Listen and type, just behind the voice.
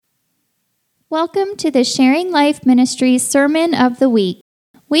Welcome to the Sharing Life Ministries Sermon of the Week.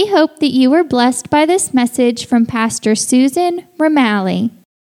 We hope that you were blessed by this message from Pastor Susan Ramali.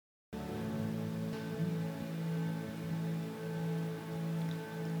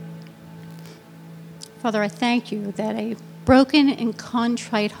 Father, I thank you that a broken and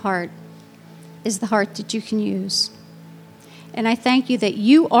contrite heart is the heart that you can use. And I thank you that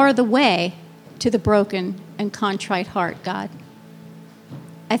you are the way to the broken and contrite heart, God.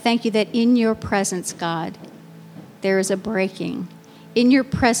 I thank you that in your presence, God, there is a breaking. In your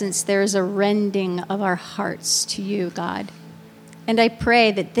presence, there is a rending of our hearts to you, God. And I pray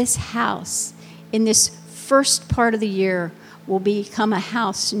that this house, in this first part of the year, will become a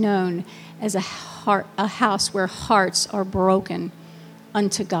house known as a house where hearts are broken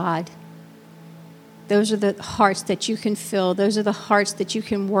unto God. Those are the hearts that you can fill. Those are the hearts that you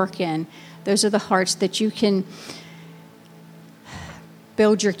can work in. Those are the hearts that you can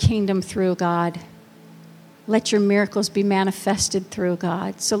build your kingdom through, God. Let your miracles be manifested through,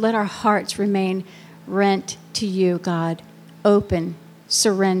 God. So let our hearts remain rent to you, God. Open,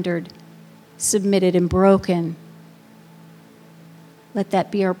 surrendered, submitted, and broken. Let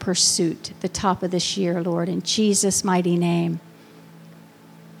that be our pursuit at the top of this year, Lord, in Jesus' mighty name.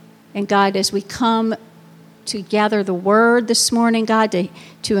 And God, as we come to gather the word this morning, God,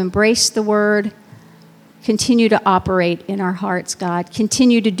 to embrace the word, continue to operate in our hearts, God.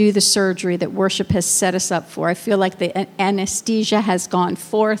 Continue to do the surgery that worship has set us up for. I feel like the anesthesia has gone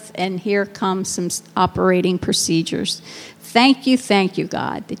forth, and here come some operating procedures. Thank you,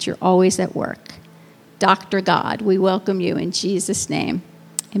 God, that you're always at work. Dr. God, we welcome you in Jesus' name.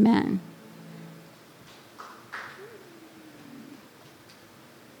 Amen.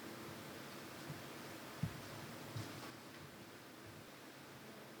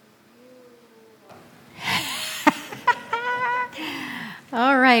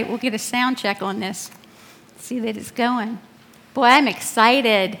 All right, we'll get a sound check on this. See that it's going. Boy, I'm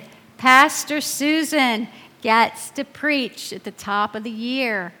excited. Pastor Susan gets to preach at the top of the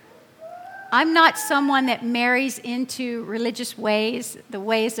year. I'm not someone that marries into religious ways, the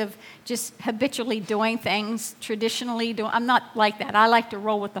ways of just habitually doing things, traditionally doing. I'm not like that. I like to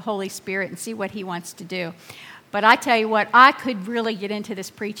roll with the Holy Spirit and see what he wants to do. But I tell you what, I could really get into this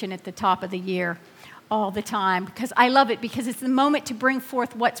preaching at the top of the year all the time, because I love it, because it's the moment to bring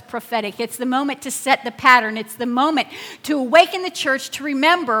forth what's prophetic. It's the moment to set the pattern. It's the moment to awaken the church to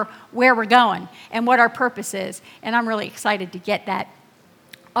remember where we're going and what our purpose is. And I'm really excited to get that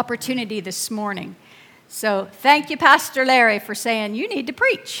opportunity this morning. So thank you, Pastor Larry, for saying you need to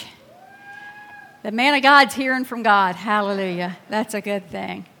preach. The man of God's hearing from God. Hallelujah. That's a good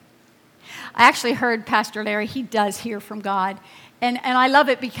thing. I actually heard Pastor Larry, he does hear from God. And I love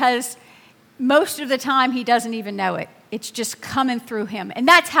it, because most of the time, he doesn't even know it. It's just coming through him. And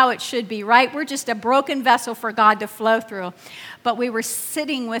that's how it should be, right? We're just a broken vessel for God to flow through. But we were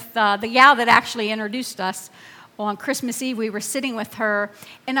sitting with the gal that actually introduced us on Christmas Eve. We were sitting with her,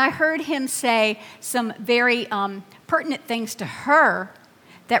 and I heard him say some very pertinent things to her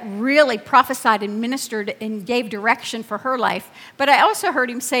that really prophesied and ministered and gave direction for her life. But I also heard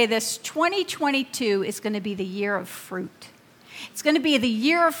him say this: 2022 is going to be the year of fruit. It's going to be the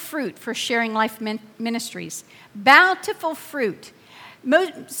year of fruit for Sharing Life Ministries. Bountiful fruit.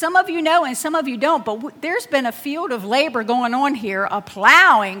 Some of you know and some of you don't, but there's been a field of labor going on here, a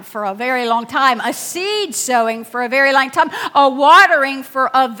plowing for a very long time, a seed sowing for a very long time, a watering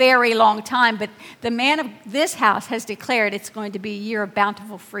for a very long time. But the man of this house has declared it's going to be a year of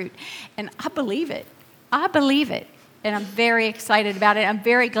bountiful fruit. And I believe it. I believe it. And I'm very excited about it. I'm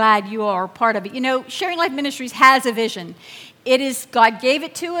very glad you are a part of it. You know, Sharing Life Ministries has a vision. It is, God gave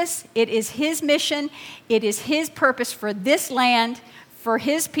it to us. It is his mission. It is his purpose for this land, for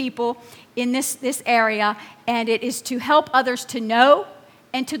his people in this area. And it is to help others to know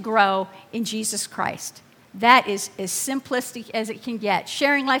and to grow in Jesus Christ. That is as simplistic as it can get.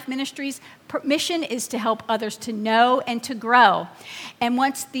 Sharing Life Ministries' mission is to help others to know and to grow. And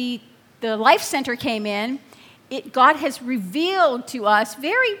once the Life Center came in, God has revealed to us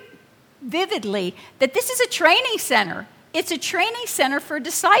very vividly that this is a training center. It's a training center for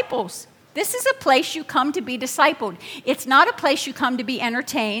disciples. This is a place you come to be discipled. It's not a place you come to be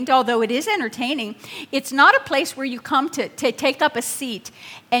entertained, although it is entertaining. It's not a place where you come to take up a seat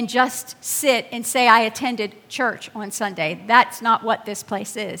and just sit and say, I attended church on Sunday. That's not what this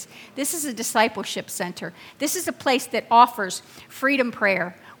place is. This is a discipleship center. This is a place that offers freedom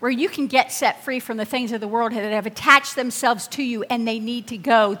prayer, where you can get set free from the things of the world that have attached themselves to you and they need to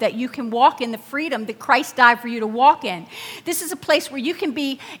go, that you can walk in the freedom that Christ died for you to walk in. This is a place where you can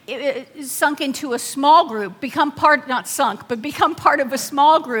be sunk into a small group, become part of a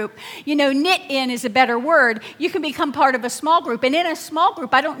small group. Knit in is a better word. You can become part of a small group. And in a small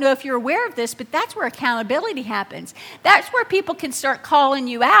group, I don't know if you're aware of this, but that's where accountability happens. That's where people can start calling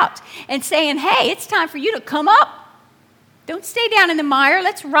you out and saying, hey, it's time for you to come up. Don't stay down in the mire.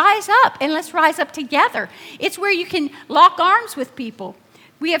 Let's rise up, and let's rise up together. It's where you can lock arms with people.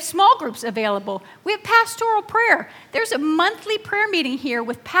 We have small groups available. We have pastoral prayer. There's a monthly prayer meeting here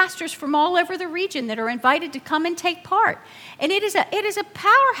with pastors from all over the region that are invited to come and take part. And it is a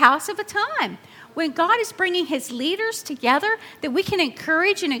powerhouse of a time when God is bringing his leaders together that we can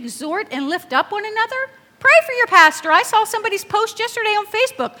encourage and exhort and lift up one another. Pray for your pastor. I saw somebody's post yesterday on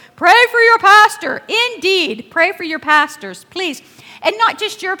Facebook. Pray for your pastor. Indeed, pray for your pastors, please. And not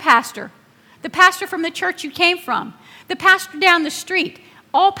just your pastor, the pastor from the church you came from, the pastor down the street.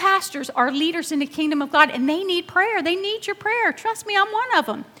 All pastors are leaders in the kingdom of God, and they need prayer. They need your prayer. Trust me, I'm one of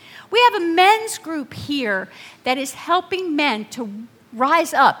them. We have a men's group here that is helping men to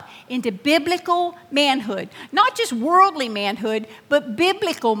rise up into biblical manhood, not just worldly manhood, but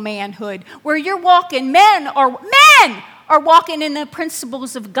biblical manhood, where you're walking, men are walking in the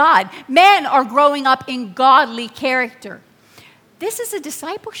principles of God. Men are growing up in godly character. This is a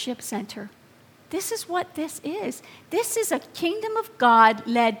discipleship center. This is what this is. This is a kingdom of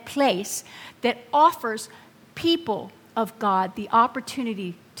God-led place that offers people of God the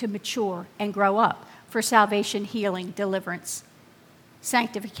opportunity to mature and grow up for salvation, healing, deliverance,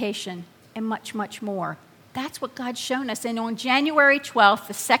 sanctification, and much, much more. That's what God's shown us. And on January 12th,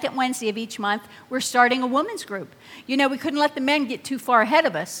 the second Wednesday of each month, we're starting a women's group. We couldn't let the men get too far ahead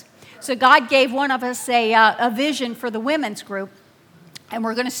of us. So God gave one of us a vision for the women's group. And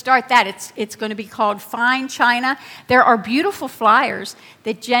we're going to start that. It's going to be called Fine China. There are beautiful flyers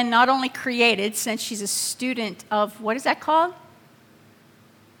that Jen not only created, since she's a student of, what is that called?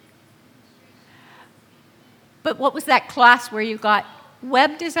 But what was that class where you got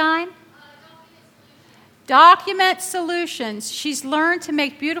web design? Document solutions. She's learned to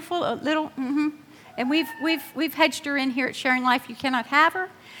make beautiful little, and we've hedged her in here at Sharing Life. You cannot have her,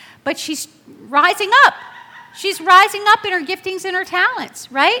 but she's rising up. She's rising up in her giftings and her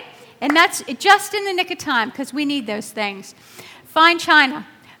talents, right? And that's just in the nick of time because we need those things. Fine China,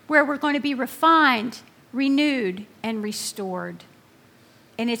 where we're going to be refined, renewed, and restored.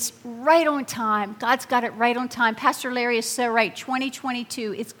 And it's right on time. God's got it right on time. Pastor Larry is so right.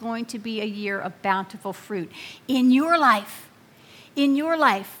 2022 is going to be a year of bountiful fruit in your life. In your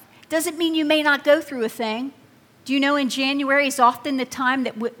life. Doesn't mean you may not go through a thing. Do you know in January is often the time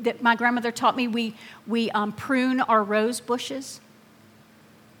that my grandmother taught me we prune our rose bushes?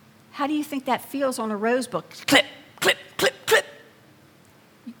 How do you think that feels on a rose bush? Clip, clip, clip, clip.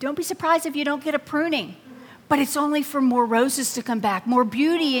 Don't be surprised if you don't get a pruning. But it's only for more roses to come back, more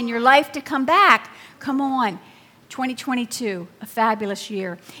beauty in your life to come back. Come on. 2022, a fabulous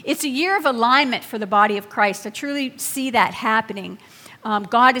year. It's a year of alignment for the body of Christ. I truly see that happening.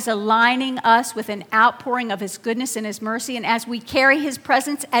 God is aligning us with an outpouring of his goodness and his mercy. And as we carry his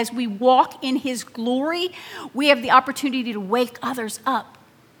presence, as we walk in his glory, we have the opportunity to wake others up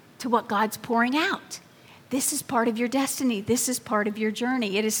to what God's pouring out. This is part of your destiny. This is part of your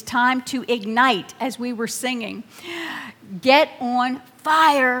journey. It is time to ignite, as we were singing. Get on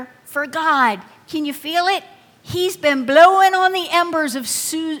fire for God. Can you feel it? He's been blowing on the embers of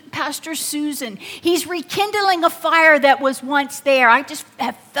Pastor Susan. He's rekindling a fire that was once there. I just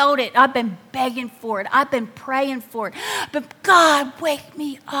have felt it. I've been begging for it. I've been praying for it. But God, wake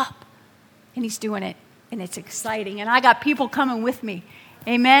me up. And he's doing it. And it's exciting. And I got people coming with me.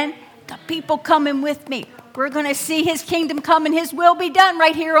 Amen? Got people coming with me. We're going to see his kingdom come and his will be done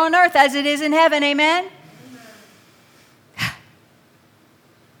right here on earth as it is in heaven. Amen?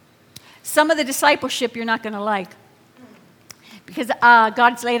 Some of the discipleship you're not going to like because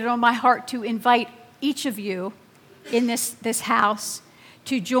God's laid it on my heart to invite each of you in this house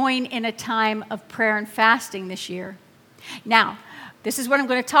to join in a time of prayer and fasting this year. Now, this is what I'm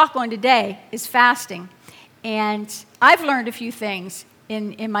going to talk on today is fasting. And I've learned a few things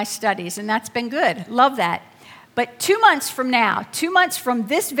in my studies, and that's been good. Love that. But 2 months from now, 2 months from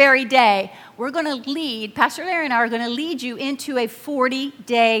this very day, we're going to lead, Pastor Larry and I are going to lead you into a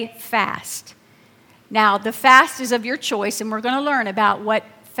 40-day fast. Now, the fast is of your choice, and we're going to learn about what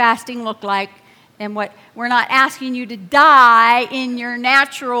fasting looked like and what we're not asking you to die in your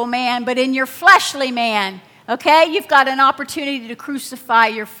natural man, but in your fleshly man. Okay? You've got an opportunity to crucify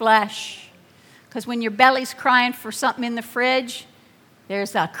your flesh. Because when your belly's crying for something in the fridge,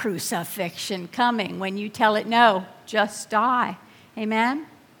 There's a crucifixion coming when you tell it, no, just die. Amen?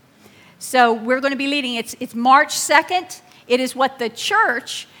 So we're going to be leading. It's March 2nd. It is what the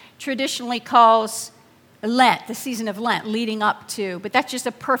church traditionally calls Lent, the season of Lent, leading up to. But that's just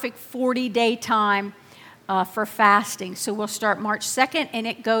a perfect 40-day time for fasting. So we'll start March 2nd, and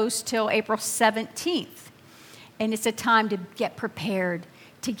it goes till April 17th. And it's a time to get prepared,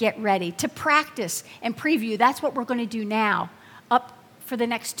 to get ready, to practice and preview. That's what we're going to do now. Up for the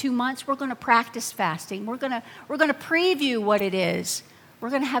next 2 months, we're going to practice fasting. We're going to preview what it is. We're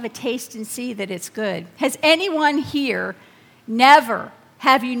going to have a taste and see that it's good. Has anyone here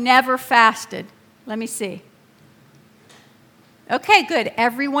have you never fasted? Let me see. Okay, good.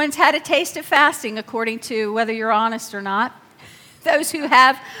 Everyone's had a taste of fasting, according to whether you're honest or not. Those who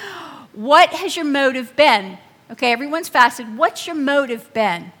have, what has your motive been? Okay, everyone's fasted. What's your motive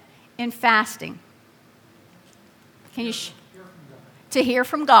been in fasting? Can you to hear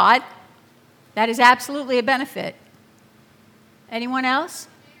from God? That is absolutely a benefit. Anyone else?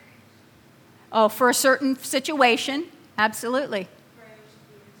 Oh, for a certain situation, absolutely.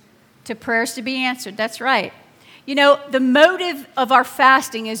 Prayers to be answered. That's right. You know, the motive of our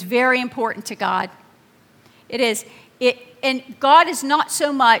fasting is very important to God. It is. And God is not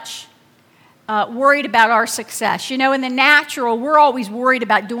so much worried about our success. You know, in the natural, we're always worried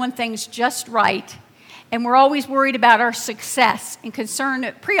about doing things just right. And we're always worried about our success and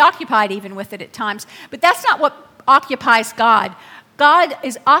concerned, preoccupied even with it at times. But that's not what occupies God. God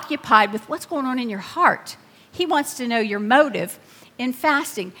is occupied with what's going on in your heart. He wants to know your motive in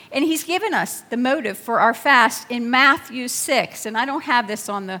fasting. And he's given us the motive for our fast in Matthew 6. And I don't have this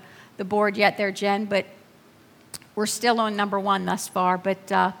on the board yet there, Jen, but we're still on number 1 thus far.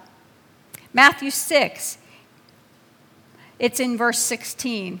 But Matthew 6, it's in verse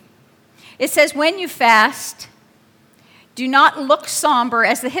 16. It says, when you fast, do not look somber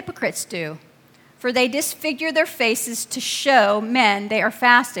as the hypocrites do, for they disfigure their faces to show men they are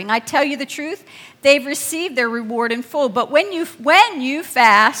fasting. I tell you the truth, they've received their reward in full. But when you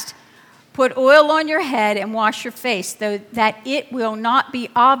fast, put oil on your head and wash your face, so that it will not be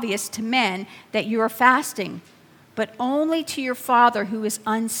obvious to men that you are fasting, but only to your Father who is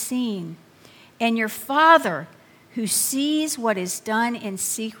unseen. And your Father who sees what is done in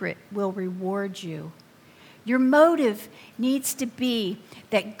secret will reward you. Your motive needs to be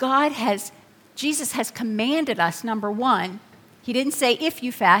that Jesus has commanded us, number 1. He didn't say if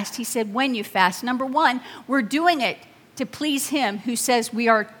you fast, he said when you fast. Number 1, we're doing it to please him who says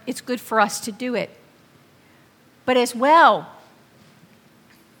it's good for us to do it. But as well,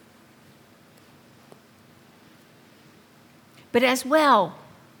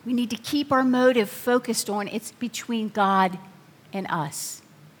 we need to keep our motive focused on it's between God and us.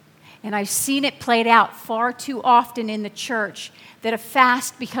 And I've seen it played out far too often in the church that a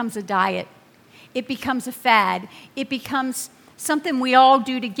fast becomes a diet. It becomes a fad. It becomes something we all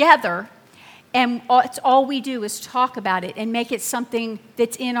do together, and it's all we do is talk about it and make it something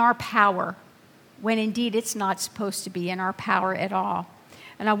that's in our power, when indeed it's not supposed to be in our power at all.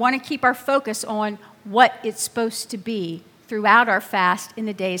 And I want to keep our focus on what it's supposed to be throughout our fast in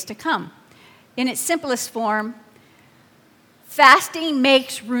the days to come. In its simplest form, fasting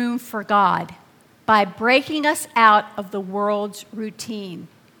makes room for God by breaking us out of the world's routine.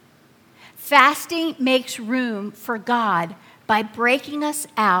 Fasting makes room for God by breaking us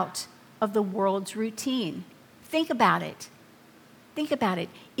out of the world's routine. Think about it.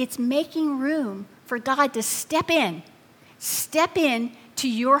 It's making room for God to step in to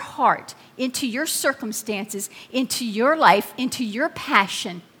your heart, into your circumstances, into your life, into your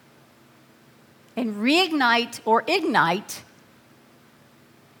passion, and reignite or ignite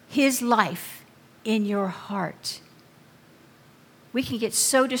his life in your heart. We can get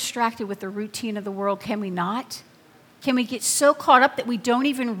so distracted with the routine of the world, can we not? Can we get so caught up that we don't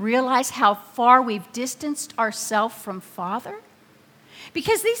even realize how far we've distanced ourselves from Father?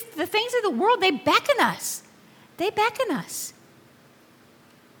 Because the things of the world, they beckon us.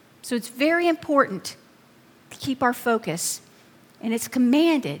 So it's very important to keep our focus, and it's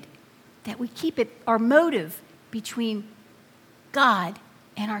commanded that we keep our motive between God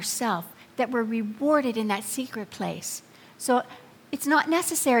and ourselves, that we're rewarded in that secret place. So it's not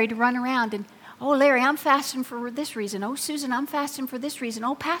necessary to run around and, oh, Larry, I'm fasting for this reason. Oh, Susan, I'm fasting for this reason.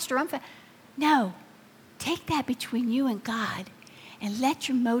 Oh, Pastor, I'm fasting. No, take that between you and God and let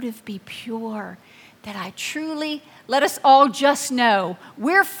your motive be pure, that I truly, let us all just know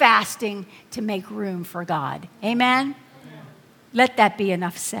we're fasting to make room for God. Amen? Let that be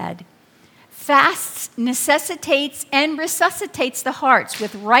enough said. Fasts necessitates and resuscitates the hearts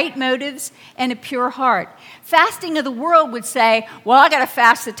with right motives and a pure heart. Fasting of the world would say, well, I got to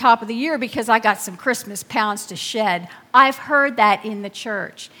fast the top of the year because I got some Christmas pounds to shed. I've heard that in the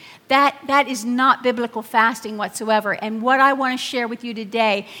church. That is not biblical fasting whatsoever. And what I want to share with you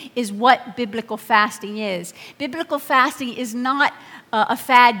today is what biblical fasting is. Biblical fasting is not a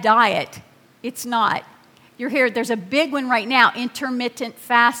fad diet. It's not. You're here, there's a big one right now, intermittent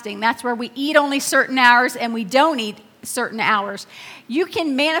fasting. That's where we eat only certain hours and we don't eat certain hours. You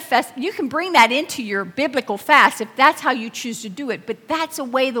can bring that into your biblical fast if that's how you choose to do it. But that's a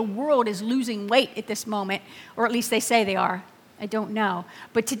way the world is losing weight at this moment, or at least they say they are. I don't know.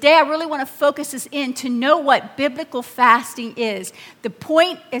 But today I really want to focus us in to know what biblical fasting is. The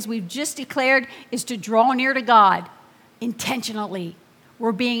point, as we've just declared, is to draw near to God intentionally.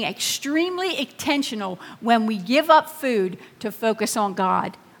 We're being extremely intentional when we give up food to focus on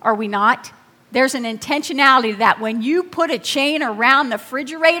God. Are we not? There's an intentionality that when you put a chain around the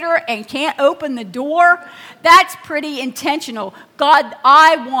refrigerator and can't open the door, that's pretty intentional. God,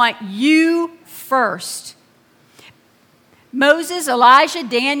 I want you first. Moses, Elijah,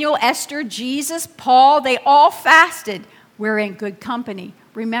 Daniel, Esther, Jesus, Paul, they all fasted. We're in good company.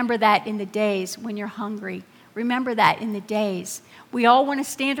 Remember that in the days when you're hungry. Remember that in the days. We all want to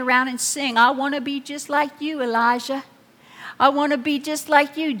stand around and sing, I want to be just like you, Elijah. I want to be just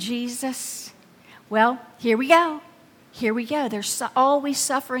like you, Jesus. Well, here we go. Here we go. There's always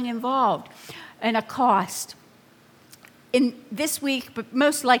suffering involved and a cost. In this week, but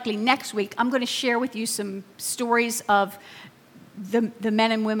most likely next week, I'm going to share with you some stories of the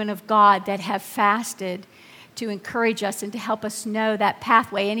men and women of God that have fasted to encourage us and to help us know that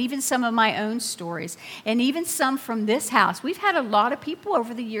pathway, and even some of my own stories, and even some from this house. We've had a lot of people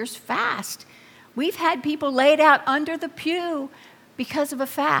over the years fast. We've had people laid out under the pew because of a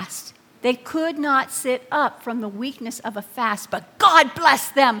fast. They could not sit up from the weakness of a fast, but God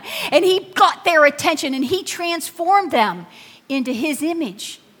blessed them, and He got their attention, and He transformed them into His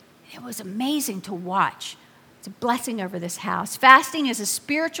image. It was amazing to watch. It's a blessing over this house. Fasting is a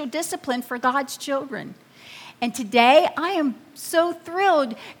spiritual discipline for God's children. And today, I am so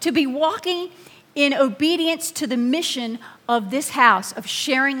thrilled to be walking in obedience to the mission of this house, of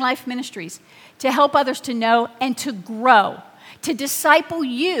Sharing Life Ministries, to help others to know and to grow, to disciple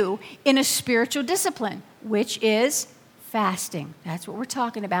you in a spiritual discipline, which is fasting. That's what we're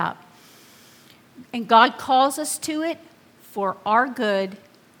talking about. And God calls us to it for our good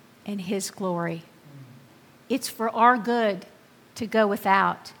and His glory. It's for our good to go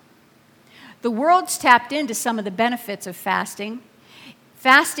without. The world's tapped into some of the benefits of fasting.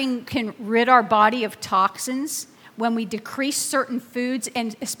 Fasting can rid our body of toxins when we decrease certain foods,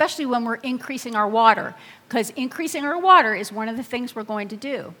 and especially when we're increasing our water, because increasing our water is one of the things we're going to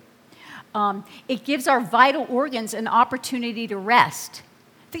do. It gives our vital organs an opportunity to rest.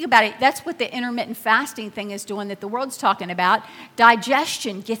 Think about it. That's what the intermittent fasting thing is doing that the world's talking about.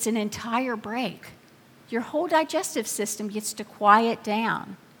 Digestion gets an entire break. Your whole digestive system gets to quiet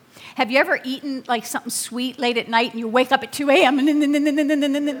down. Have you ever eaten like something sweet late at night and you wake up at 2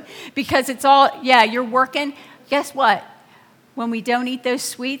 a.m. because it's all, you're working? Guess what? When we don't eat those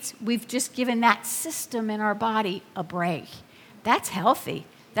sweets, we've just given that system in our body a break. That's healthy.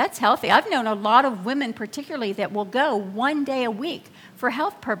 That's healthy. I've known a lot of women particularly that will go 1 day a week for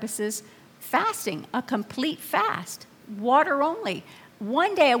health purposes, fasting, a complete fast, water only,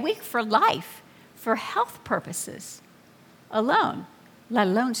 1 day a week for life, for health purposes alone, let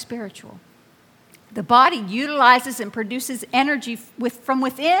alone spiritual. The body utilizes and produces energy from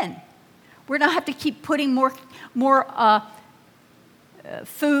within. We don't have to keep putting more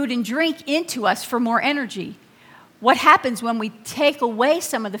food and drink into us for more energy. What happens when we take away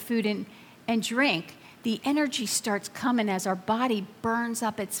some of the food and drink? The energy starts coming as our body burns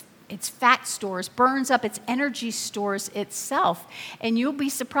up its fat stores, burns up its energy stores itself. And you'll be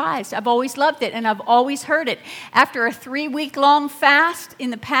surprised. I've always loved it, and I've always heard it. After a 3-week-long fast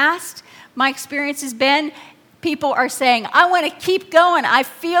in the past, my experience has been people are saying, I want to keep going. I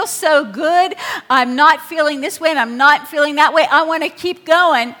feel so good. I'm not feeling this way, and I'm not feeling that way. I want to keep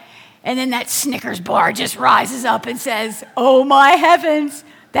going. And then that Snickers bar just rises up and says, oh, my heavens,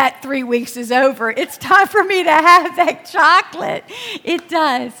 that 3 weeks is over. It's time for me to have that chocolate. It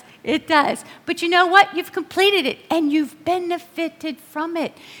does. It does. But you know what? You've completed it, and you've benefited from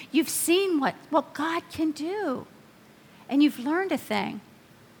it. You've seen what God can do, and you've learned a thing.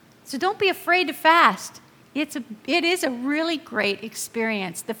 So don't be afraid to fast. It is a really great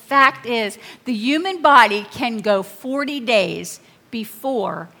experience. The fact is, the human body can go 40 days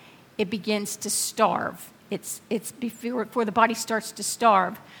before it begins to starve. It's before the body starts to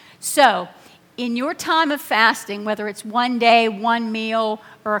starve. So in your time of fasting, whether it's one day, one meal,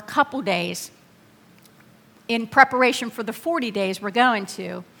 or a couple days, in preparation for the 40 days we're going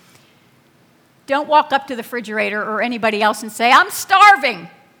to, don't walk up to the refrigerator or anybody else and say, I'm starving.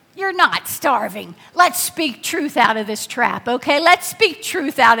 You're not starving. Let's speak truth out of this trap, okay? Let's speak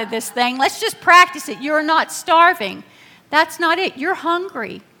truth out of this thing. Let's just practice it. You're not starving. That's not it. You're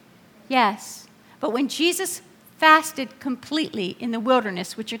hungry. Yes. But when Jesus fasted completely in the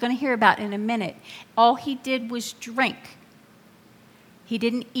wilderness, which you're going to hear about in a minute, all he did was drink. He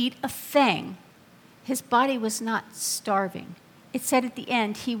didn't eat a thing. His body was not starving. It said at the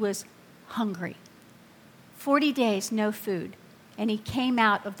end he was hungry. 40 days, no food. And he came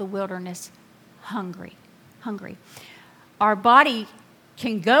out of the wilderness hungry. Our body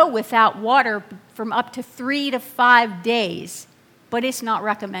can go without water from up to 3 to 5 days, but it's not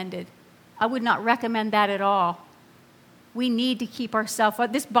recommended. I would not recommend that at all. We need to keep ourselves,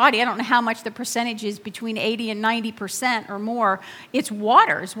 this body, I don't know how much the percentage is, between 80 and 90% or more. It's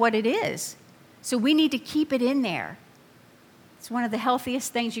water is what it is. So we need to keep it in there. It's one of the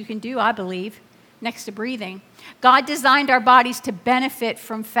healthiest things you can do, I believe, next to breathing. God designed our bodies to benefit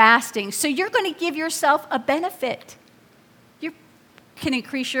from fasting. So you're going to give yourself a benefit. You can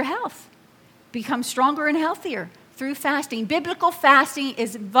increase your health, become stronger and healthier through fasting. Biblical fasting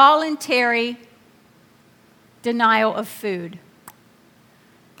is voluntary denial of food.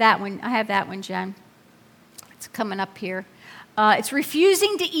 That one, I have that one, Jen. It's coming up here. It's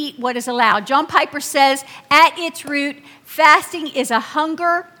refusing to eat what is allowed. John Piper says, at its root, fasting is a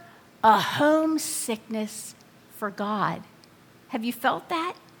hunger, a homesickness for God. Have you felt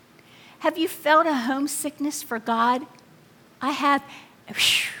that? Have you felt a homesickness for God? I have.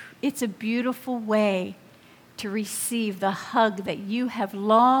 It's a beautiful way to receive the hug that you have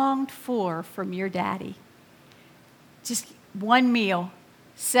longed for from your daddy. Just one meal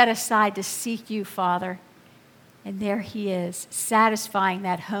set aside to seek you, Father. And there he is, satisfying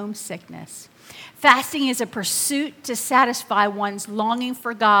that homesickness. Fasting is a pursuit to satisfy one's longing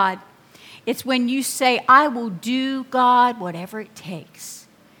for God. It's when you say, I will do, God, whatever it takes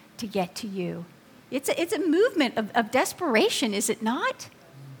to get to you. It's a movement of desperation, is it not?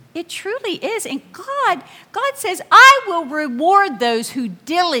 It truly is. And God says, I will reward those who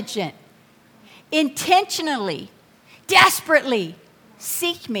diligent, intentionally, desperately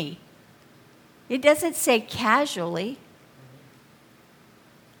seek me. It doesn't say casually.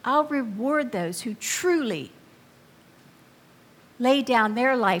 I'll reward those who truly lay down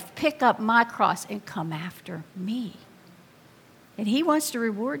their life, pick up my cross, and come after me. And he wants to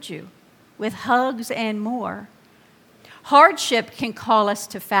reward you with hugs and more. Hardship can call us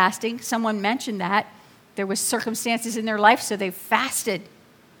to fasting. Someone mentioned that. There was circumstances in their life, so they fasted.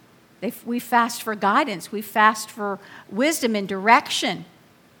 We fast for guidance. We fast for wisdom and direction,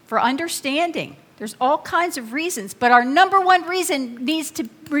 for understanding. There's all kinds of reasons, but our number one reason needs to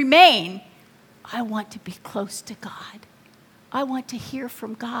remain, I want to be close to God. I want to hear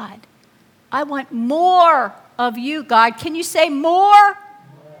from God. I want more of you, God. Can you say more?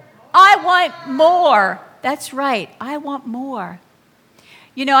 I want more. That's right. I want more.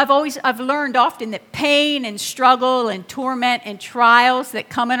 You know, I've learned often that pain and struggle and torment and trials that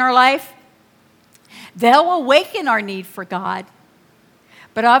come in our life, they'll awaken our need for God.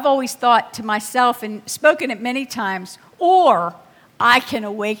 But I've always thought to myself and spoken it many times, or I can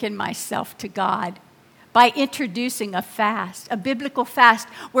awaken myself to God by introducing a fast, a biblical fast,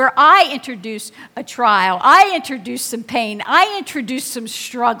 where I introduce a trial, I introduce some pain, I introduce some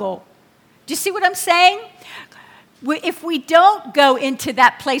struggle. Do you see what I'm saying? If we don't go into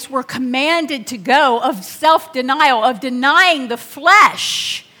that place we're commanded to go of self-denial, of denying the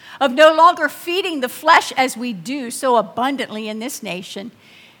flesh, of no longer feeding the flesh as we do so abundantly in this nation,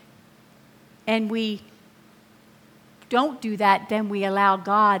 and we don't do that, then we allow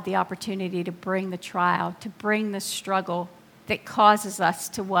God the opportunity to bring the trial, to bring the struggle that causes us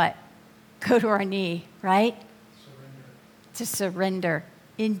to what? Go to our knee, right? Surrender. To surrender,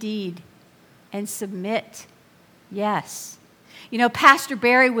 indeed, and submit. Yes. You know, Pastor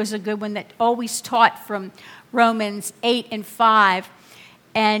Barry was a good one that always taught from Romans 8 and 5,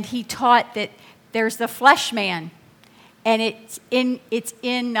 and he taught that there's the flesh man, and it's in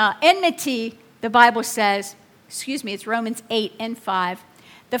enmity, the Bible says, it's Romans 8 and 5.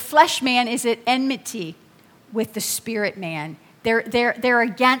 The flesh man is at enmity with the spirit man. They're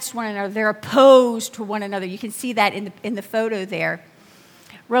against one another. They're opposed to one another. You can see that in the photo there.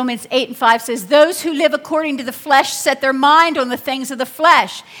 Romans 8 and 5 says, those who live according to the flesh set their mind on the things of the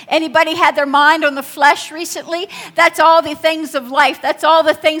flesh. Anybody had their mind on the flesh recently? That's all the things of life. That's all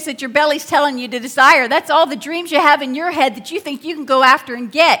the things that your belly's telling you to desire. That's all the dreams you have in your head that you think you can go after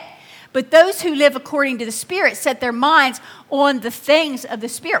and get. But those who live according to the Spirit set their minds on the things of the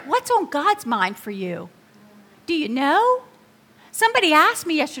Spirit. What's on God's mind for you? Do you know? Somebody asked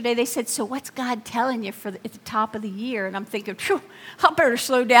me yesterday, they said, so what's God telling you at the top of the year? And I'm thinking, I better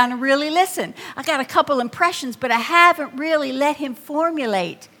slow down and really listen. I got a couple impressions, but I haven't really let him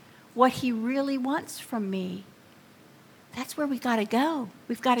formulate what he really wants from me. That's where we got to go.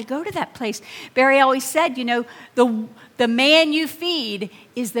 We've got to go to that place. Barry always said, the man you feed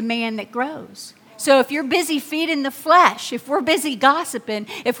is the man that grows. So if you're busy feeding the flesh, if we're busy gossiping,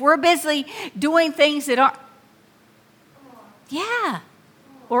 if we're busy doing things that aren't, yeah.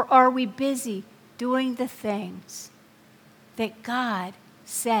 Or are we busy doing the things that God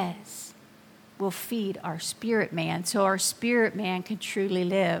says will feed our spirit man so our spirit man can truly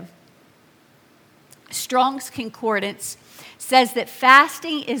live? Strong's Concordance says that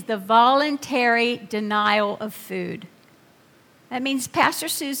fasting is the voluntary denial of food. That means Pastor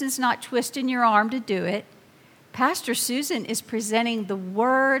Susan's not twisting your arm to do it. Pastor Susan is presenting the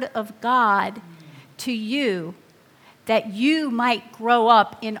Word of God to you that you might grow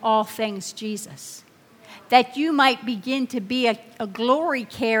up in all things Jesus, that you might begin to be a glory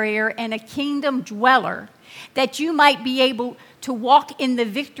carrier and a kingdom dweller, that you might be able to walk in the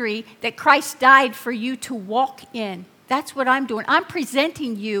victory that Christ died for you to walk in. That's what I'm doing. I'm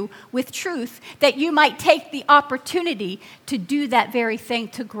presenting you with truth that you might take the opportunity to do that very thing,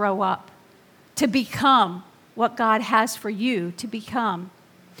 to grow up, to become what God has for you to become.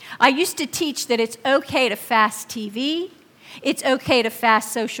 I used to teach that it's okay to fast TV, it's okay to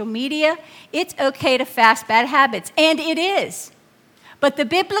fast social media, it's okay to fast bad habits, and it is. But the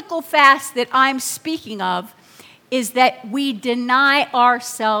biblical fast that I'm speaking of is that we deny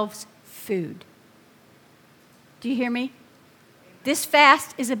ourselves food. Do you hear me? This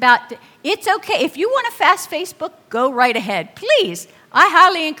fast is about, it's okay. If you want to fast Facebook, go right ahead. Please, I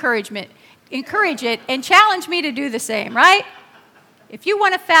highly encourage it and challenge me to do the same, right? If you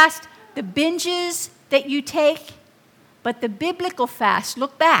want to fast the binges that you take, but the biblical fast,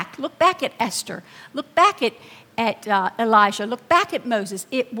 look back at Esther, look back at Elijah, look back at Moses.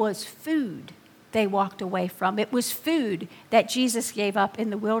 It was food they walked away from. It was food that Jesus gave up in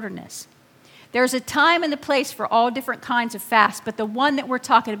the wilderness. There's a time and a place for all different kinds of fasts, but the one that we're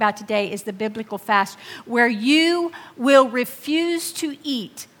talking about today is the biblical fast, where you will refuse to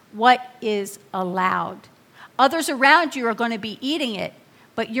eat what is allowed. Others around you are going to be eating it,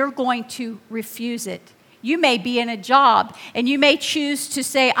 but you're going to refuse it. You may be in a job, and you may choose to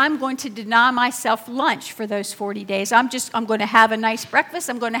say, I'm going to deny myself lunch for those 40 days. I'm going to have a nice breakfast.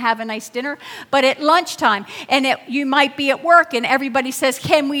 I'm going to have a nice dinner. But at lunchtime, you might be at work, and everybody says,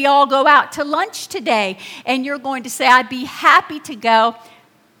 can we all go out to lunch today? And you're going to say, I'd be happy to go,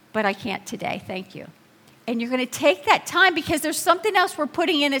 but I can't today. Thank you. And you're going to take that time because there's something else we're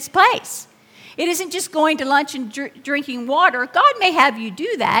putting in its place. It isn't just going to lunch and drinking water. God may have you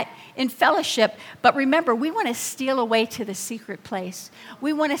do that in fellowship, but remember, we want to steal away to the secret place.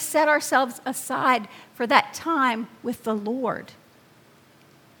 We want to set ourselves aside for that time with the Lord.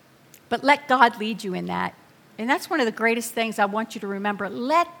 But let God lead you in that. And that's one of the greatest things I want you to remember.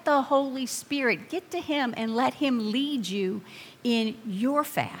 Let the Holy Spirit get to Him and let Him lead you in your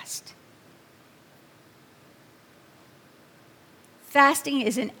fast. Fasting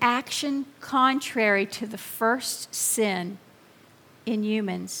is an action contrary to the first sin in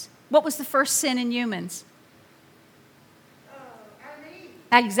humans. What was the first sin in humans? Adam and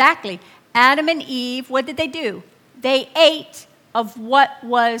Eve. Exactly. Adam and Eve, what did they do? They ate of what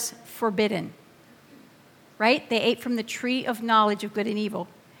was forbidden. Right? They ate from the tree of knowledge of good and evil.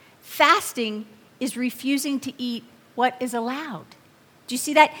 Fasting is refusing to eat what is allowed. Do you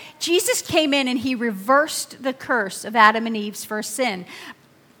see that? Jesus came in and He reversed the curse of Adam and Eve's first sin.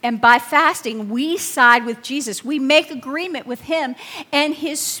 And by fasting, we side with Jesus. We make agreement with Him and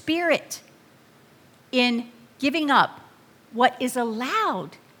His Spirit in giving up what is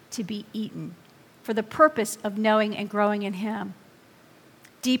allowed to be eaten for the purpose of knowing and growing in Him.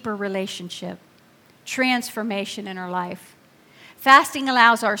 Deeper relationship, transformation in our life. Fasting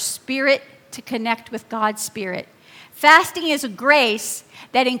allows our spirit to connect with God's Spirit. Fasting is a grace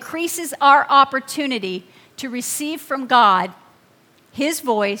that increases our opportunity to receive from God His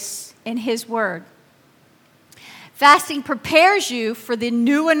voice and His word. Fasting prepares you for the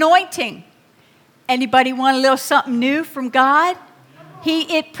new anointing. Anybody want a little something new from God?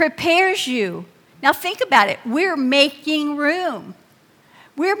 It prepares you. Now think about it. We're making room.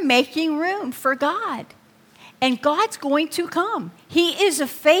 We're making room for God. And God's going to come. He is a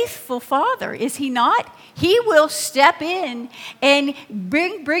faithful Father, is He not? He will step in and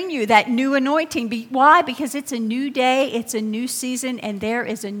bring you that new anointing. Why? Because it's a new day, it's a new season, and there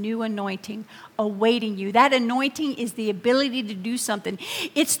is a new anointing awaiting you. That anointing is the ability to do something.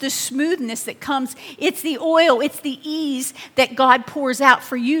 It's the smoothness that comes. It's the oil. It's the ease that God pours out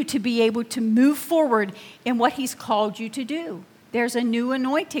for you to be able to move forward in what He's called you to do. There's a new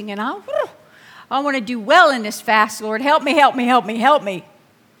anointing, and I want to do well in this fast, Lord. Help me, help me, help me, help me.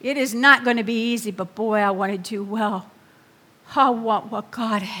 It is not going to be easy, but boy, I want to do well. I want what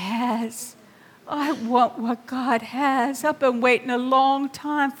God has. I want what God has. I've been waiting a long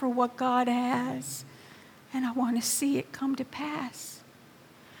time for what God has, and I want to see it come to pass.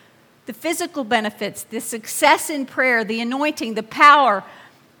 The physical benefits, the success in prayer, the anointing, the power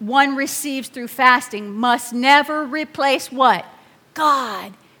one receives through fasting must never replace what?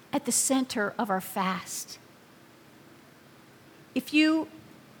 God at the center of our fast. If you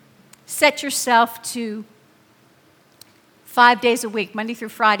set yourself to 5 days a week, Monday through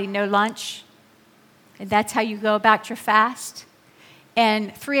Friday, no lunch, and that's how you go about your fast,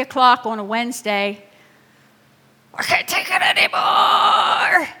 and 3 o'clock on a Wednesday, I can't take it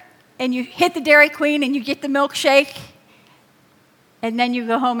anymore, and you hit the Dairy Queen and you get the milkshake, and then you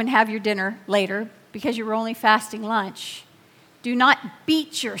go home and have your dinner later because you were only fasting lunch. Do not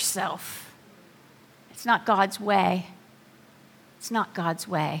beat yourself. It's not God's way. It's not God's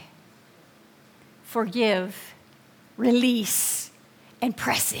way. Forgive, release, and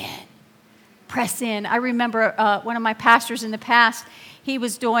press in. Press in. I remember one of my pastors in the past, he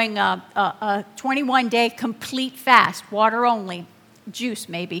was doing a 21-day complete fast, water only, juice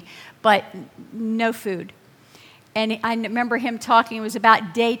maybe, but no food. And I remember him talking, it was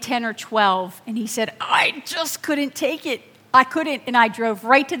about day 10 or 12, and he said, I just couldn't take it. I couldn't, and I drove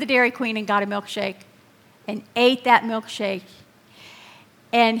right to the Dairy Queen and got a milkshake and ate that milkshake.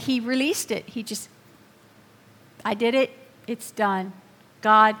 And he released it. I did it. It's done.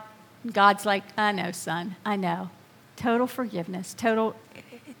 God's like, I know, son. I know. Total forgiveness.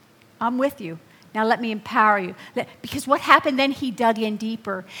 I'm with you. Now let me empower you. Because what happened then, he dug in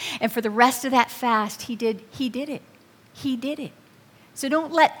deeper. And for the rest of that fast, he did it. He did it. So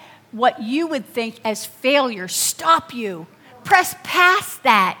don't let what you would think as failure stop you. Press past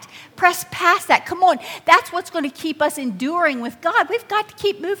that. Press past that. Come on. That's what's going to keep us enduring with God. We've got to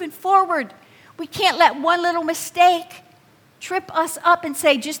keep moving forward. We can't let one little mistake trip us up and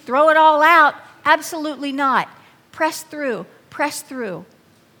say, just throw it all out. Absolutely not. Press through. Press through.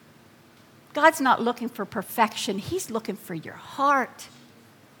 God's not looking for perfection. He's looking for your heart.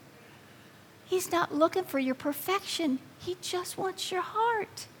 He's not looking for your perfection. He just wants your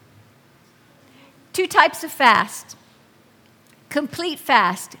heart. 2 types of fast. Complete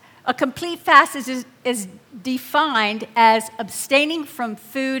fast. A complete fast is defined as abstaining from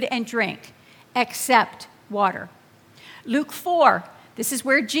food and drink, except water. Luke 4, this is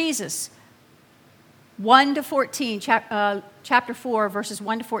where Jesus, 1 to 14, chapter 4, verses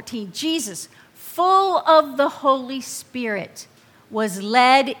 1 to 14, Jesus, full of the Holy Spirit, was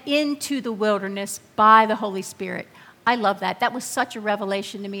led into the wilderness by the Holy Spirit. I love that. That was such a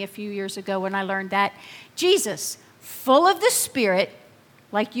revelation to me a few years ago when I learned that. Jesus, full of the Spirit,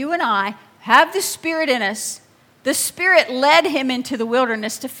 like you and I, have the Spirit in us. The Spirit led him into the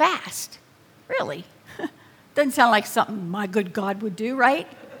wilderness to fast. Really? Doesn't sound like something my good God would do, right?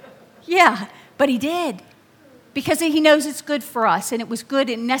 Yeah, but he did. Because he knows it's good for us, and it was good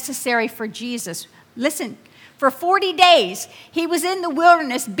and necessary for Jesus. Listen, for 40 days, he was in the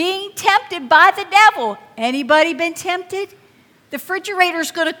wilderness being tempted by the devil. Anybody been tempted? The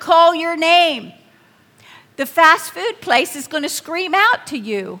refrigerator's going to call your name. The fast food place is going to scream out to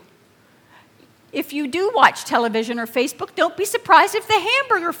you. If you do watch television or Facebook, don't be surprised if the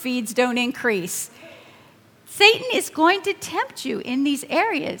hamburger feeds don't increase. Satan is going to tempt you in these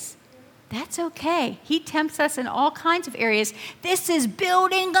areas. That's okay. He tempts us in all kinds of areas. This is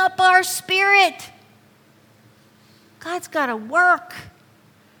building up our spirit. God's got to work.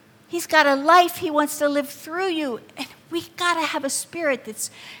 He's got a life he wants to live through you. And we've got to have a spirit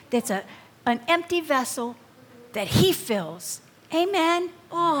that's an empty vessel that he fills. Amen?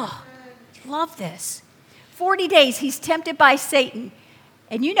 Oh, love this. 40 days he's tempted by Satan.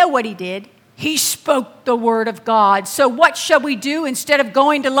 And you know what he did? He spoke the word of God. So what shall we do? Instead of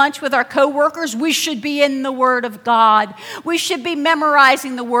going to lunch with our coworkers, we should be in the word of God. We should be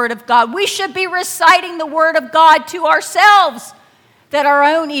memorizing the word of God. We should be reciting the word of God to ourselves, that our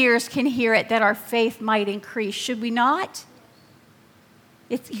own ears can hear it, that our faith might increase. Should we not?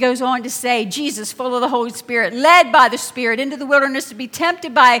 He goes on to say, Jesus, full of the Holy Spirit, led by the Spirit into the wilderness to be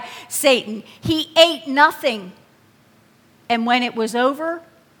tempted by Satan. He ate nothing. And when it was over,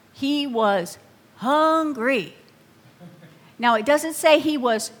 he was hungry. Now, it doesn't say he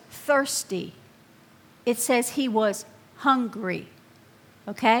was thirsty. It says he was hungry.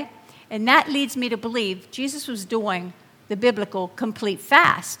 Okay? And that leads me to believe Jesus was doing the biblical complete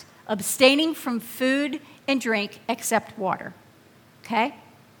fast, abstaining from food and drink except water. Okay?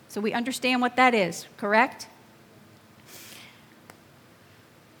 So we understand what that is, correct?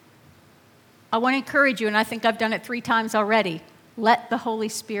 I want to encourage you, and I think I've done it 3 times already. Let the Holy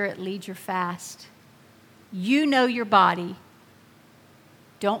Spirit lead your fast. You know your body.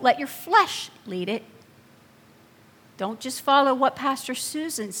 Don't let your flesh lead it. Don't just follow what Pastor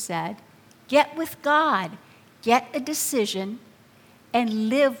Susan said. Get with God. Get a decision and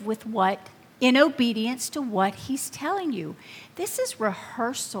live with in obedience to what he's telling you. This is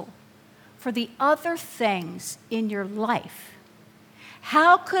rehearsal for the other things in your life.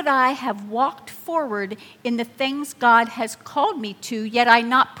 How could I have walked forward in the things God has called me to, yet I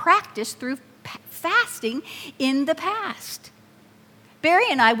not practiced through fasting in the past? Barry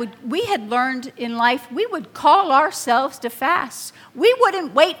and I we had learned in life, we would call ourselves to fast. We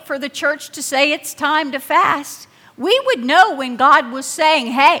wouldn't wait for the church to say it's time to fast. We would know when God was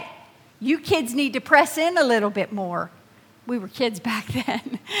saying, hey, you kids need to press in a little bit more. We were kids back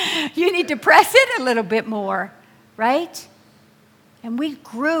then. You need to press in a little bit more, right? And we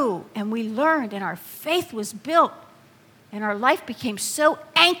grew and we learned and our faith was built and our life became so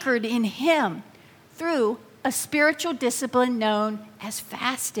anchored in him through a spiritual discipline known as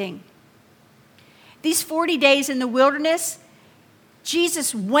fasting. These 40 days in the wilderness,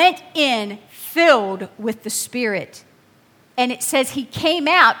 Jesus went in filled with the Spirit. And it says he came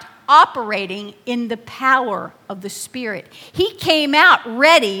out operating in the power of the Spirit. He came out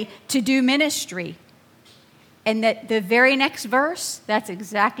ready to do ministry. And that the very next verse, that's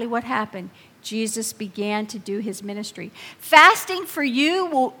exactly what happened. Jesus began to do his ministry. Fasting for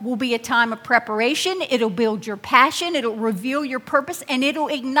you will be a time of preparation. It'll build your passion. It'll reveal your purpose. And it'll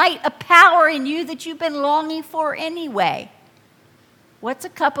ignite a power in you that you've been longing for anyway. What's a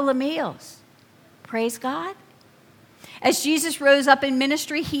couple of meals? Praise God. As Jesus rose up in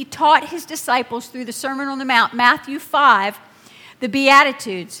ministry, he taught his disciples through the Sermon on the Mount, Matthew 5, the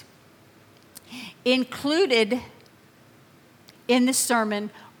Beatitudes. Included in the sermon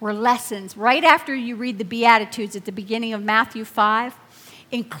were lessons. Right after you read the Beatitudes at the beginning of Matthew 5,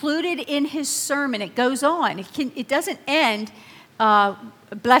 included in his sermon, it goes on. It doesn't end,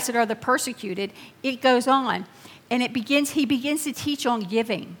 blessed are the persecuted. It goes on. And he begins to teach on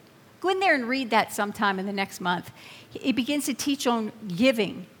giving. Go in there and read that sometime in the next month. He begins to teach on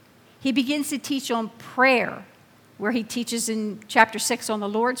giving. He begins to teach on prayer, where he teaches in chapter 6 on the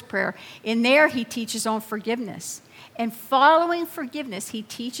Lord's Prayer. In there, he teaches on forgiveness. And following forgiveness, he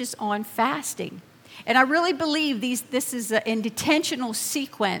teaches on fasting. And I really believe this is an intentional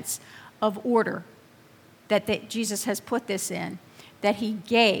sequence of order that Jesus has put this in, that he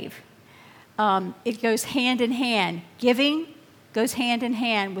gave. It goes hand in hand. Giving goes hand in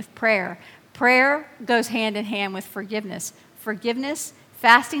hand with prayer. Prayer goes hand in hand with forgiveness. Forgiveness,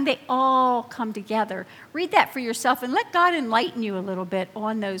 fasting, they all come together. Read that for yourself and let God enlighten you a little bit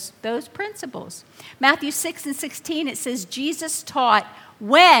on those principles. Matthew 6:16, it says, Jesus taught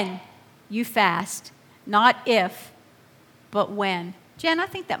when you fast, not if, but when. Jen, I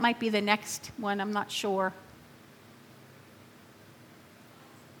think that might be the next one. I'm not sure.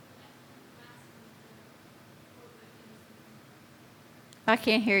 I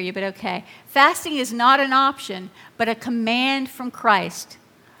can't hear you, but okay. Fasting is not an option, but a command from Christ.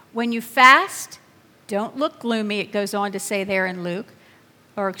 When you fast, don't look gloomy, it goes on to say there in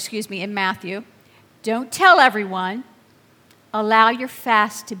in Matthew. Don't tell everyone. Allow your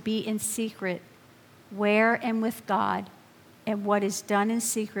fast to be in secret, where and with God. And what is done in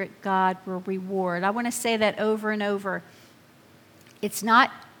secret, God will reward. I want to say that over and over. It's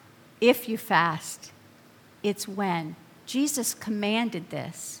not if you fast, it's when. Jesus commanded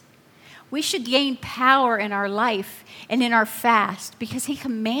this. We should gain power in our life and in our fast because he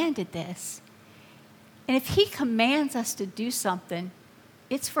commanded this. And if he commands us to do something,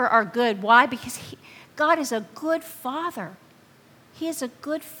 it's for our good. Why? Because God is a good father. He is a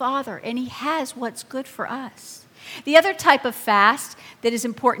good father, and he has what's good for us. The other type of fast that is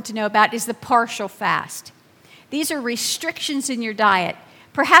important to know about is the partial fast. These are restrictions in your diet.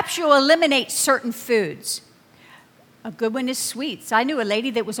 Perhaps you'll eliminate certain foods. A good one is sweets. I knew a lady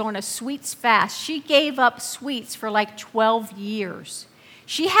that was on a sweets fast. She gave up sweets for like 12 years.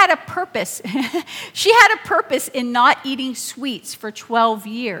 She had a purpose. She had a purpose in not eating sweets for 12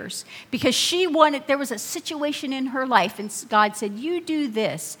 years because there was a situation in her life, and God said, you do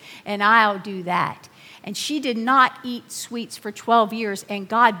this, and I'll do that. And she did not eat sweets for 12 years, and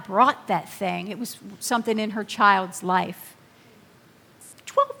God brought that thing. It was something in her child's life.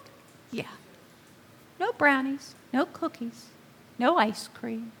 12, yeah. No brownies, no cookies, no ice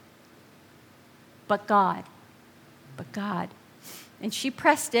cream. But God. And she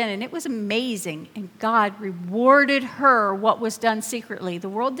pressed in, and it was amazing. And God rewarded her what was done secretly. The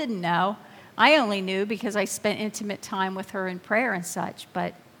world didn't know. I only knew because I spent intimate time with her in prayer and such.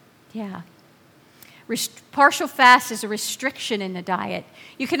 But, yeah. Partial fast is a restriction in the diet.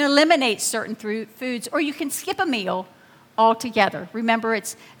 You can eliminate certain foods, or you can skip a meal altogether. Remember,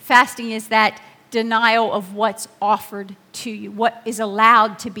 fasting is that denial of what's offered to you, what is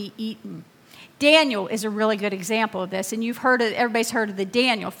allowed to be eaten. Daniel is a really good example of this, and everybody's heard of the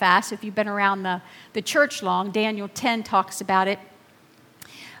Daniel fast. If you've been around the church long, Daniel 10 talks about it.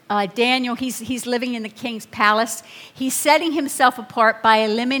 Daniel, he's living in the king's palace. He's setting himself apart by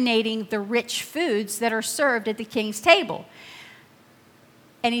eliminating the rich foods that are served at the king's table.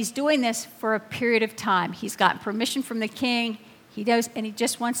 And he's doing this for a period of time. He's gotten permission from the king. He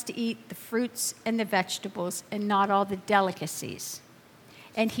just wants to eat the fruits and the vegetables and not all the delicacies.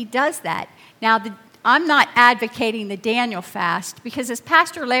 And he does that. Now, I'm not advocating the Daniel fast because as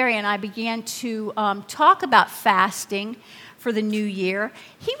Pastor Larry and I began to talk about fasting for the new year,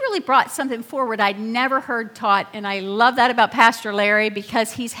 he really brought something forward I'd never heard taught, and I love that about Pastor Larry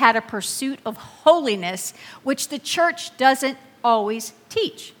because he's had a pursuit of holiness, which the church doesn't always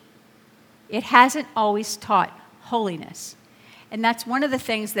teach. It hasn't always taught holiness. And that's one of the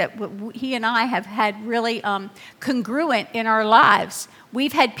things that he and I have had really congruent in our lives.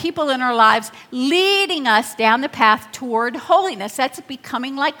 We've had people in our lives leading us down the path toward holiness. That's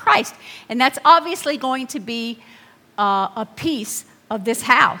becoming like Christ. And that's obviously going to be a piece of this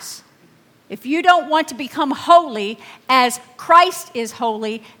house. If you don't want to become holy as Christ is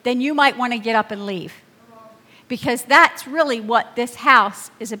holy, then you might want to get up and leave. Because that's really what this house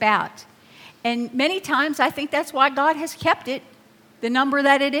is about. And many times I think that's why God has kept it the number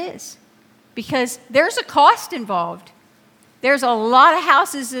that it is. Because there's a cost involved. There's a lot of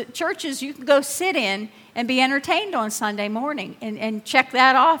houses, churches you can go sit in and be entertained on Sunday morning and check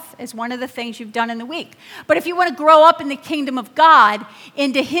that off as one of the things you've done in the week. But if you want to grow up in the kingdom of God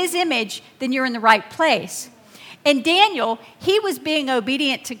into his image, then you're in the right place. And Daniel, he was being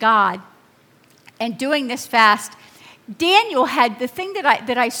obedient to God and doing this fast. Daniel had the thing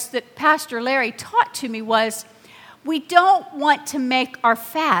that Pastor Larry taught to me was we don't want to make our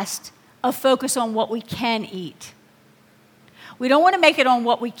fast a focus on what we can eat. We don't want to make it on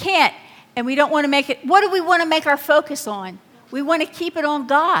what we can't, and we don't want to make it, what do we want to make our focus on? We want to keep it on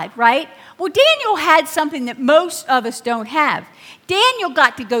God, right? Well, Daniel had something that most of us don't have. Daniel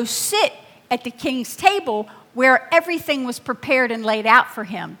got to go sit at the king's table where everything was prepared and laid out for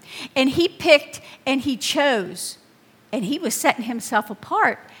him. And he picked and he chose. And he was setting himself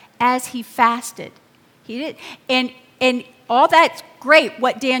apart as he fasted. He did. And all that's great,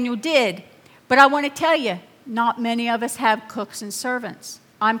 what Daniel did. But I want to tell you, not many of us have cooks and servants.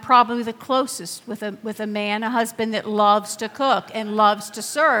 I'm probably the closest with a man, a husband that loves to cook and loves to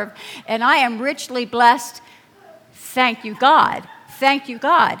serve. And I am richly blessed. Thank you, God. Thank you,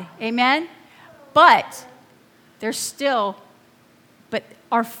 God. Amen? But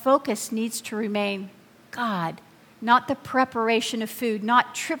our focus needs to remain God, not the preparation of food,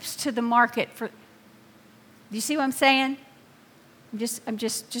 not trips to the market. Do you see what I'm saying? I'm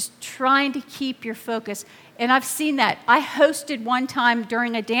just trying to keep your focus. And I've seen that. I hosted one time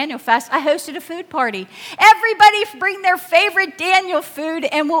during a Daniel fast, I hosted a food party. Everybody bring their favorite Daniel food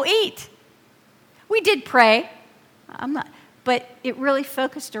and we'll eat. We did pray. But it really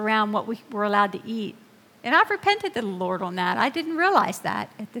focused around what we were allowed to eat. And I've repented to the Lord on that. I didn't realize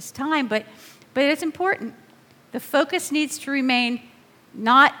that at this time, but it's important. The focus needs to remain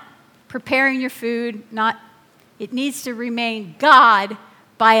not preparing your food, it needs to remain God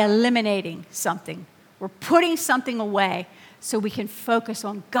by eliminating something. We're putting something away so we can focus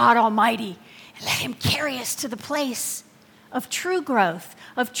on God Almighty and let him carry us to the place of true growth,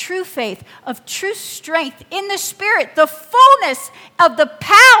 of true faith, of true strength in the Spirit, the fullness of the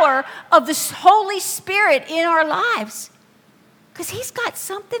power of the Holy Spirit in our lives. Because he's got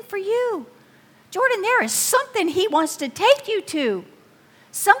something for you. Jordan, there is something he wants to take you to.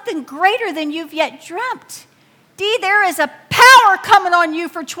 Something greater than you've yet dreamt. Dee, there is a power coming on you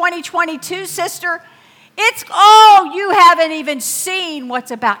for 2022, sister. You haven't even seen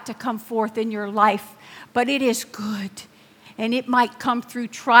what's about to come forth in your life, but it is good. And it might come through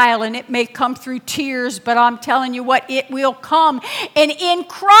trial, and it may come through tears, but I'm telling you what, it will come. And in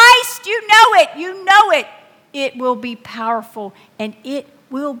Christ, you know it. It will be powerful, and it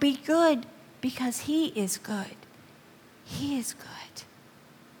will be good because He is good. He is good.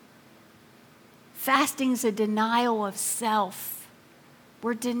 Fasting is a denial of self.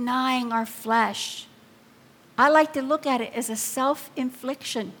 We're denying our flesh. I like to look at it as a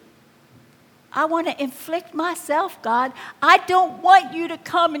self-infliction. I want to inflict myself, God. I don't want you to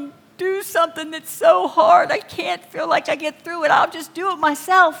come and do something that's so hard. I can't feel like I get through it. I'll just do it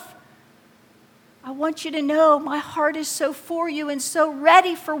myself. I want you to know my heart is so for you and so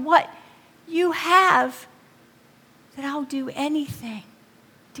ready for what you have that I'll do anything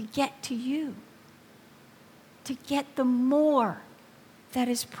to get to you, to get the more that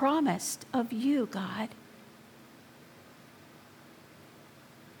is promised of you, God.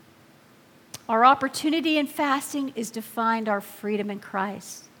 Our opportunity in fasting is to find our freedom in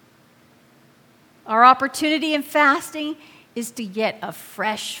Christ. Our opportunity in fasting is to get a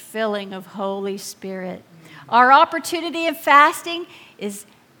fresh filling of Holy Spirit. Our opportunity in fasting is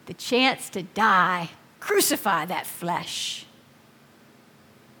the chance to die, crucify that flesh.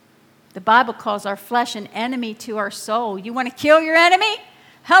 The Bible calls our flesh an enemy to our soul. You want to kill your enemy?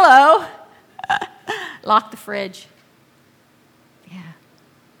 Hello. Lock the fridge. Yeah.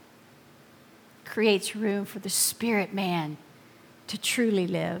 Creates room for the spirit man to truly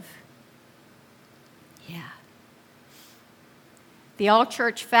live. Yeah. The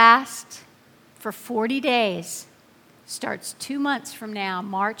all-church fast for 40 days starts 2 months from now,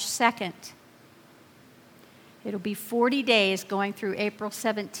 March 2nd. It'll be 40 days going through April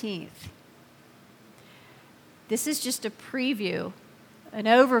 17th. This is just a preview, an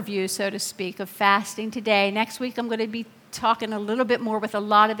overview, so to speak, of fasting today. Next week, I'm going to be talking a little bit more with a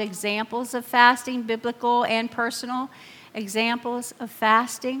lot of examples of fasting, biblical and personal examples of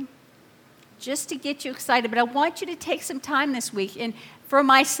fasting, just to get you excited. But I want you to take some time this week. And for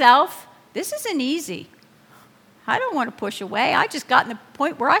myself, this isn't easy. I don't want to push away. I just got to the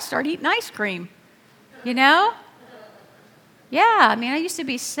point where I start eating ice cream. You know? Yeah, I mean, I used to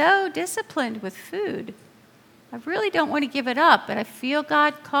be so disciplined with food. I really don't want to give it up, but I feel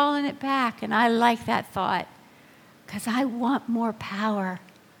God calling it back, and I like that thought because I want more power.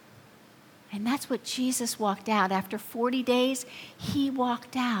 And that's what Jesus walked out. After 40 days, He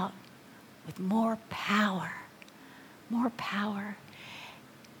walked out with more power. More power.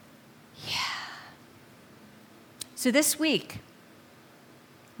 Yeah. So this week,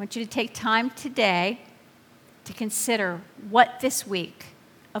 I want you to take time today to consider what this week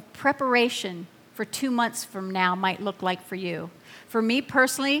of preparation for 2 months from now might look like for you. For me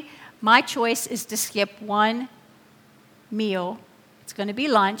personally, my choice is to skip one meal. It's going to be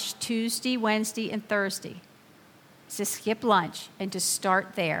lunch, Tuesday, Wednesday, and Thursday. It's to skip lunch and to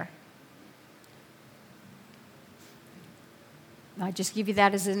start there. I'll just give you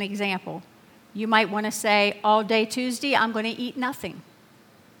that as an example. You might want to say, all day Tuesday, I'm going to eat nothing.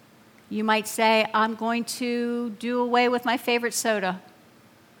 You might say, I'm going to do away with my favorite soda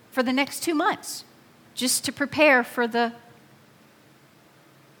for the next 2 months, just to prepare for the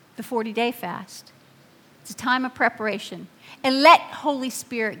 40-day fast. It's a time of preparation. And let Holy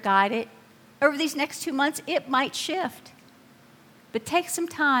Spirit guide it. Over these next 2 months, it might shift. But take some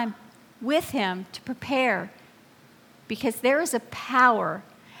time with Him to prepare, because there is a power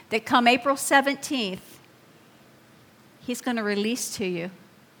that come April 17th, He's going to release to you.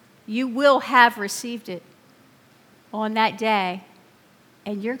 You will have received it on that day,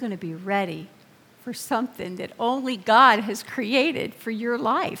 and you're going to be ready for something that only God has created for your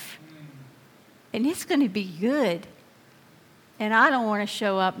life. And it's going to be good. And I don't want to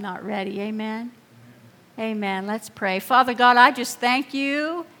show up not ready. Amen? Amen. Let's pray. Father God, I just thank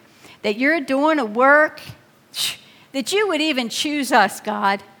you that you're doing a work, that you would even choose us,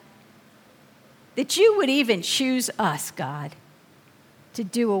 God. That you would even choose us, God, to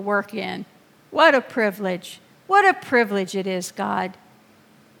do a work in. What a privilege. What a privilege it is, God,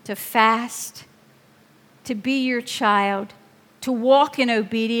 to fast, to be your child, to walk in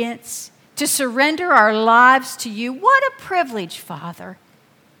obedience, to surrender our lives to you. What a privilege, Father.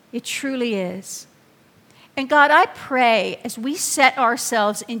 It truly is. And God, I pray as we set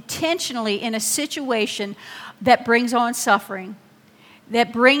ourselves intentionally in a situation that brings on suffering,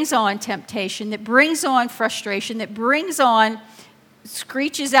 that brings on temptation, that brings on frustration, that brings on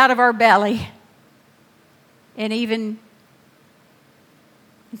screeches out of our belly, and even,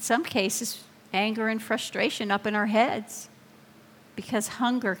 in some cases, anger and frustration up in our heads, because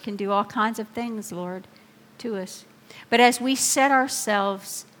hunger can do all kinds of things, Lord, to us. But as we set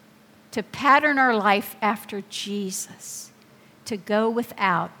ourselves to pattern our life after Jesus, to go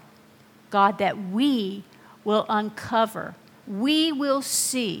without, God, that we will uncover, we will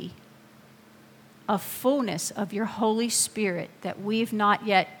see a fullness of your Holy Spirit that we've not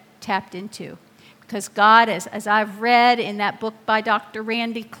yet tapped into. Because God, as I've read in that book by Dr.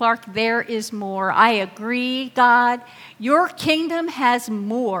 Randy Clark, there is more. I agree, God. Your kingdom has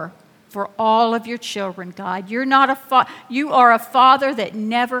more for all of your children, God. You are a Father that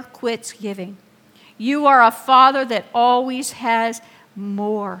never quits giving. You are a Father that always has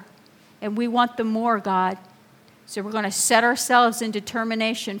more. And we want the more, God. So we're going to set ourselves in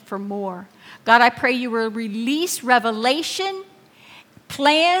determination for more. God, I pray you will release revelation,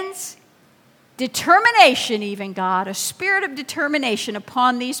 plans, determination even, God, a spirit of determination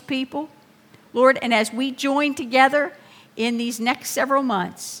upon these people. Lord, and as we join together in these next several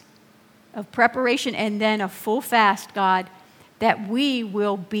months of preparation and then a full fast, God, that we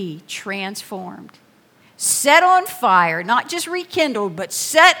will be transformed, set on fire, not just rekindled, but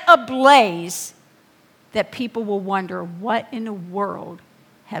set ablaze, that people will wonder, what in the world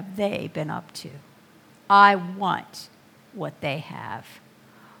have they been up to? I want what they have.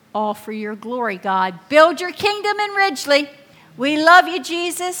 All for your glory, God. Build your kingdom in Ridgely. We love you,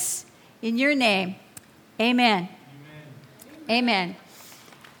 Jesus. In your name, amen. Amen.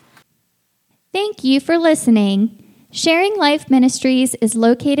 Thank you for listening. Sharing Life Ministries is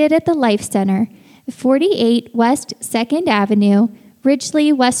located at the Life Center, 48 West 2nd Avenue,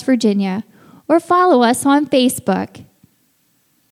 Ridgely, West Virginia, or follow us on Facebook.